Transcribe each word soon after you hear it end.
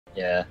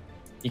Yeah,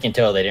 you can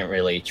tell they didn't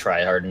really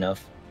try hard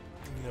enough.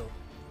 No.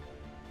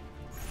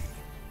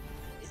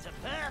 It's a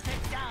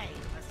perfect day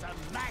for some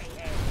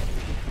mayhem.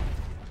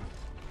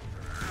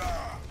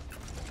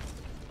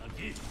 A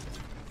gift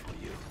for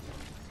you.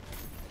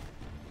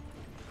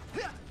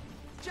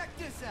 Check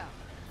this out.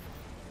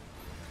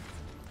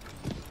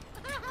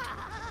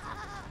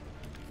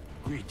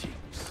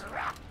 Greetings.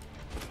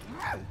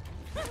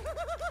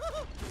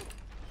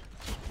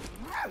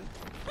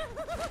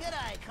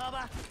 G'day,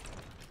 cobber.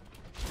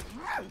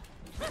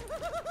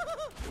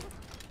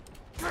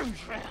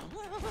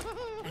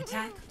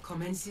 Attack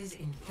commences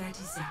in 30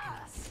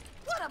 seconds.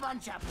 What a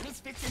bunch of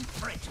misfits and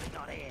freaks we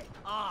got here.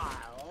 I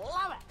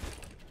love it.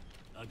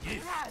 A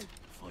gift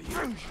for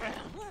you.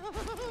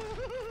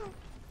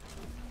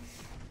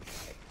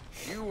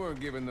 You weren't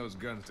given those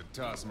guns to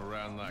toss them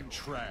around like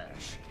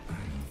trash.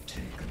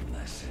 Take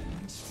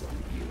lessons from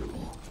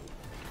you.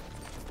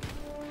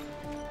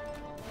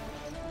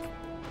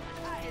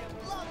 I am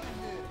loving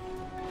this.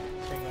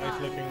 It's a nice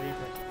looking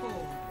Reaper. 4.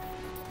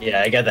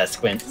 Yeah, I got that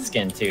skin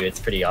too. It's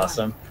pretty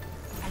awesome.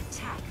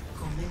 Attack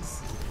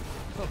commencing.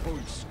 Oh,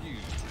 excuse me.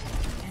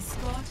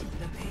 Escort the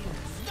payload.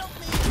 Stop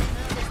me.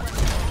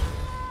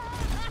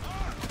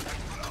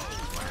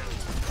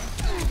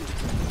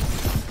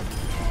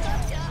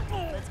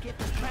 Let's get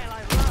this trail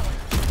over rolling.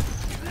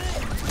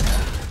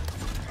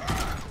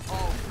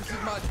 Oh, this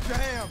is my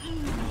jam.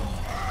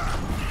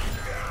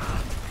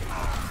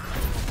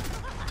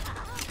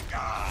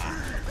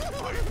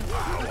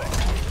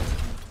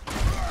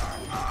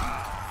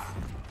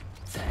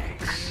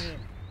 Thanks.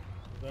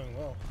 Doing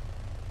well.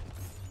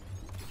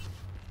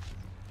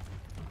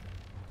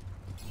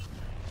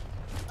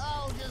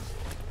 I'll just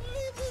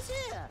leave this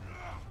here.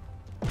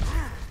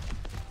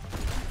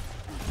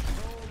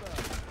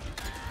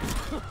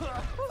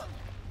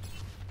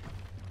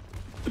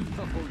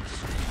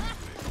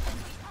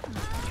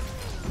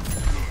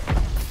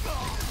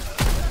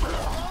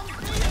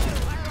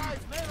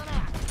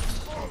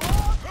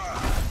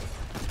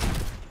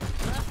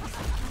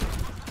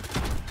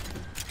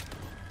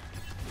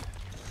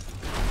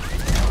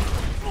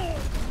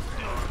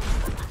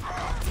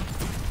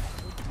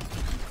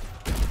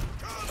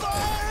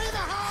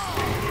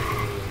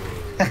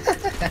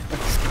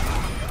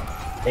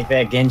 Take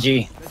that,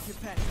 Genji. Let's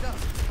get patched up.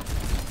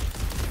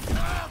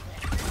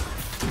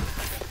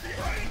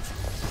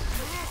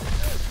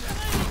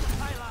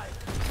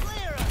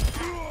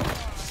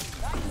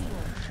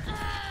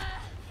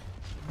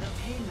 The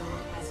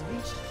payload has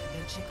reached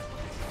the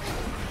checkpoint.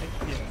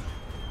 Yeah.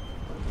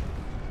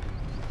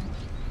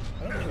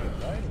 I don't think it's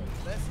right.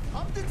 Let's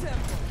up the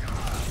tempo.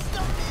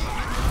 Stop me.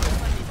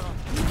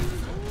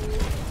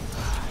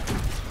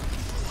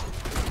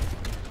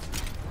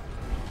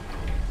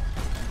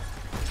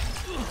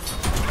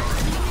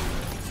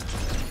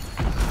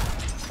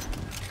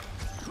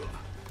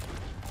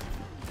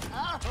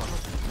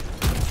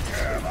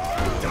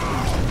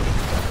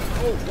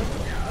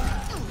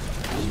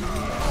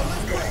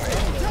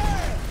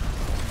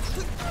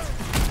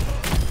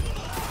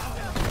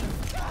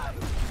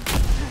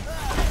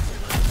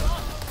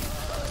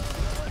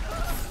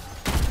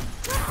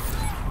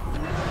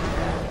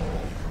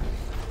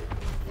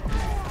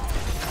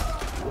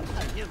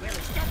 You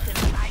really stepped in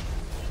it, mate.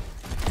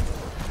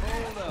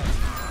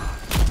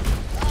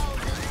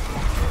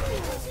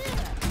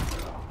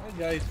 That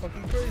guy's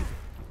fucking crazy.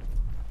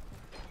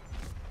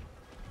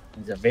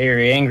 He's a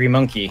very angry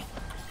monkey.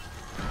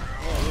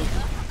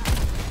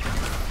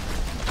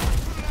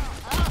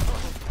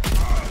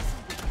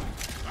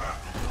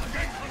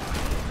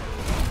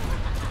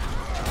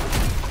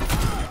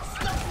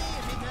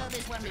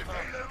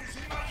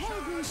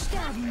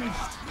 Stop me if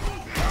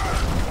you've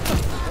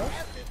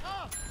heard this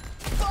one before.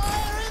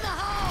 Fire in the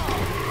hole!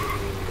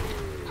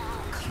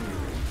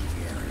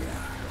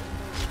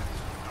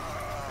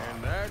 And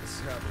that's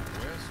how the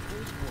West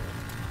was won.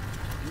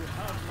 You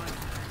have my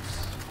thanks.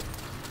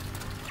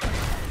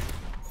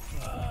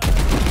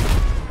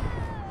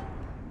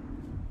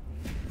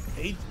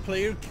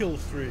 8-player kill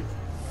streak.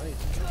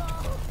 Nice.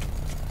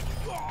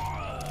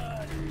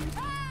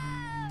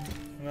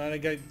 No, I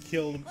got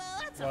killed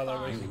while I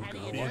was.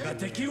 我が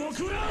敵を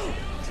食らう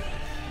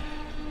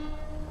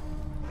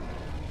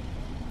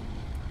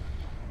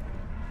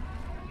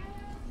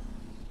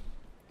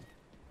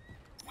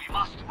We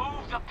must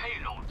move the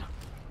payload.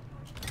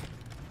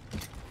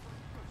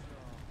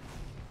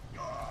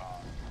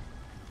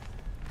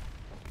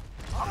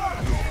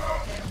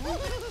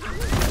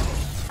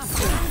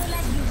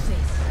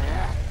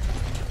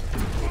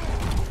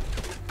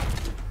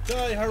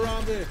 Die,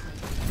 Harambe!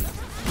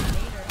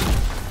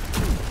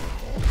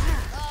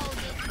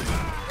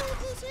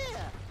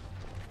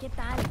 ¿Qué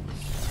tal?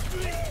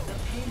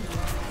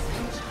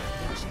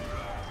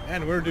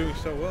 And we're doing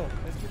so well.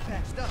 Let's get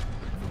patched up.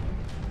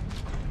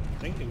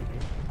 Thinking we do.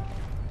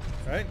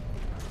 Right?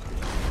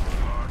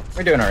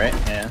 We're doing alright,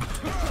 yeah.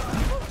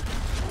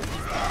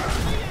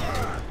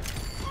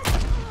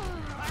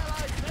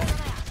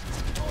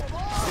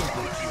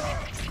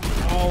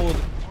 Oh,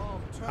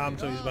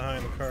 Hamto's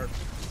behind the cart.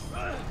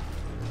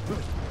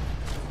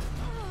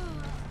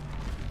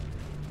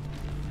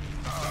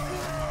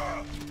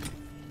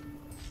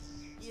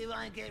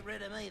 ain't get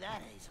rid of me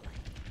that easily.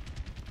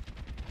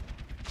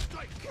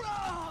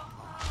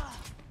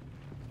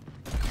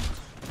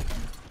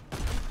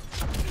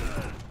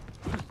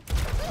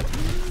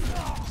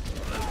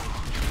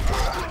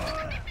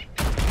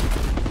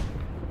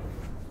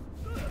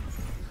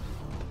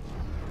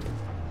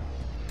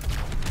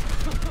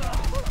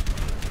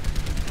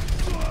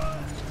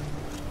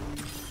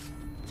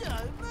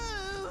 Don't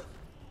move!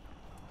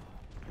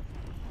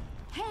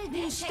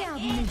 Helden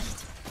sterben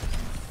nicht.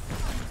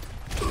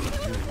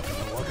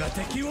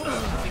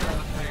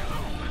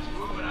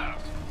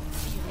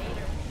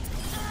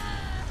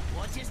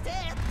 Watch your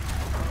step!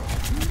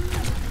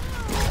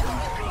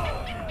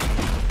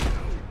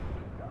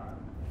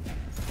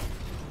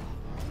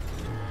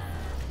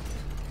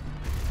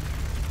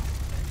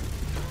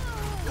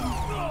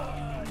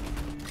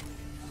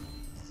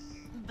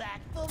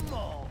 Back for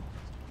more!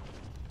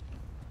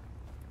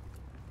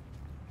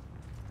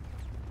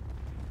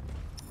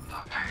 The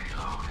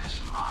payload is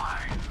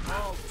mine.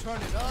 Oh,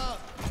 turn it up.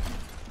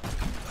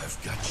 I've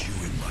got you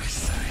in my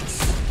sights.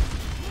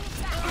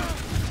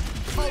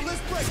 Oh,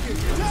 let's break it.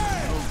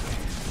 Damn!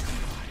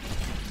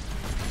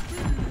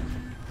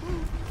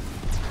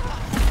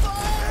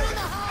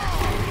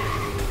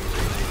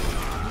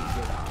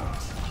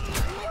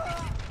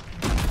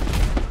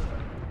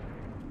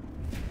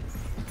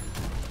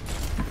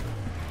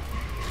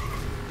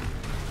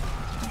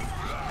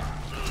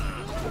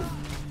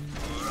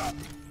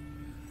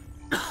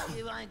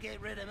 You ain't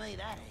get rid of me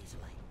that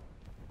easily.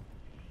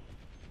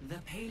 The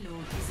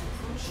payload is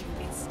approaching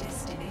its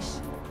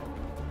destination.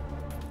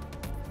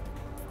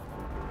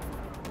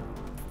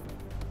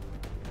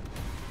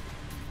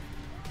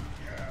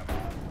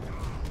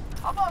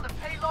 I'm on the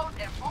payload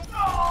and move.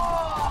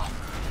 Oh!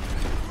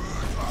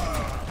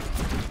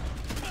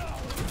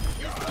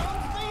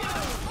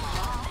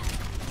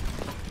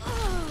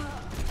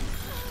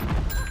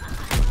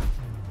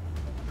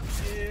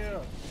 Yeah.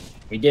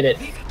 We did it.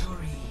 Victory.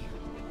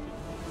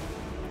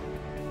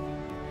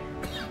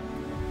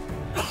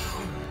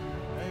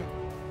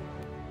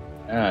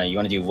 You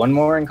want to do one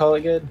more and call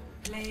it good?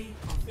 Play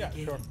of the Yeah,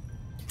 game. sure.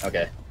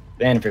 Okay.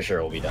 Then for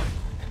sure we'll be done.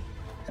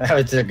 That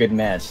was a good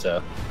match,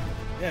 so.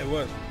 Yeah, it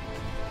was.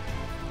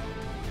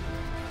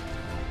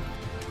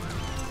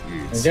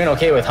 I was doing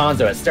okay with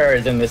Hanzo at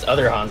start, then this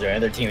other Hanzo,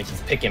 another team, was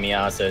just picking me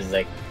off, so I was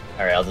like,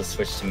 alright, I'll just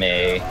switch to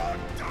Mei.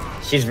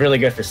 She's really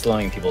good for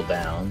slowing people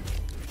down.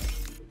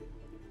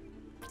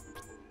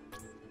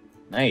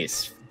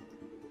 Nice.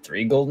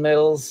 3 gold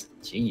medals?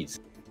 Jeez.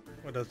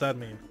 What does that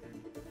mean?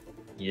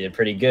 You did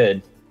pretty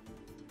good.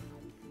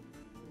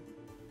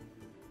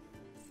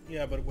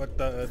 Yeah, but what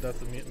does the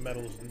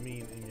medals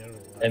mean in general?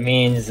 It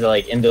means,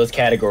 like, in those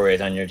categories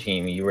on your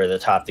team, you were the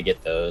top to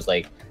get those.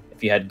 Like,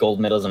 if you had gold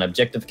medals on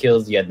objective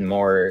kills, you had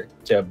more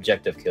to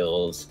objective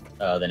kills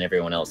than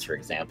everyone else, for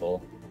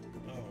example.